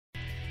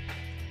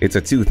It's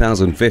a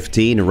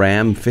 2015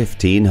 Ram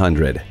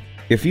 1500.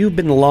 If you've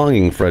been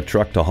longing for a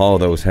truck to haul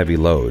those heavy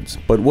loads,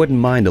 but wouldn't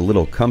mind a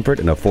little comfort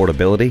and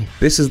affordability,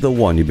 this is the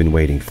one you've been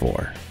waiting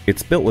for.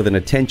 It's built with an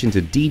attention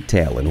to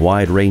detail and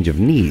wide range of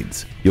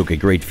needs. You'll get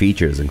great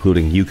features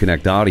including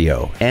Uconnect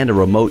audio and a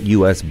remote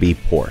USB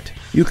port.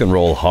 You can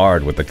roll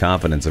hard with the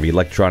confidence of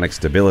electronic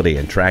stability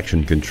and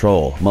traction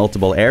control,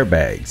 multiple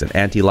airbags, and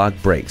anti-lock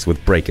brakes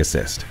with brake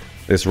assist.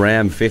 This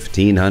Ram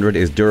 1500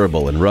 is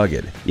durable and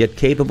rugged, yet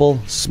capable,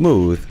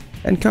 smooth,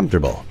 and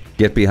comfortable.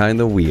 Get behind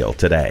the wheel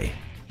today.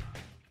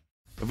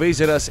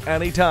 Visit us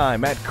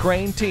anytime at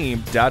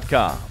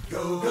crainteam.com.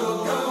 Go,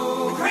 go, go.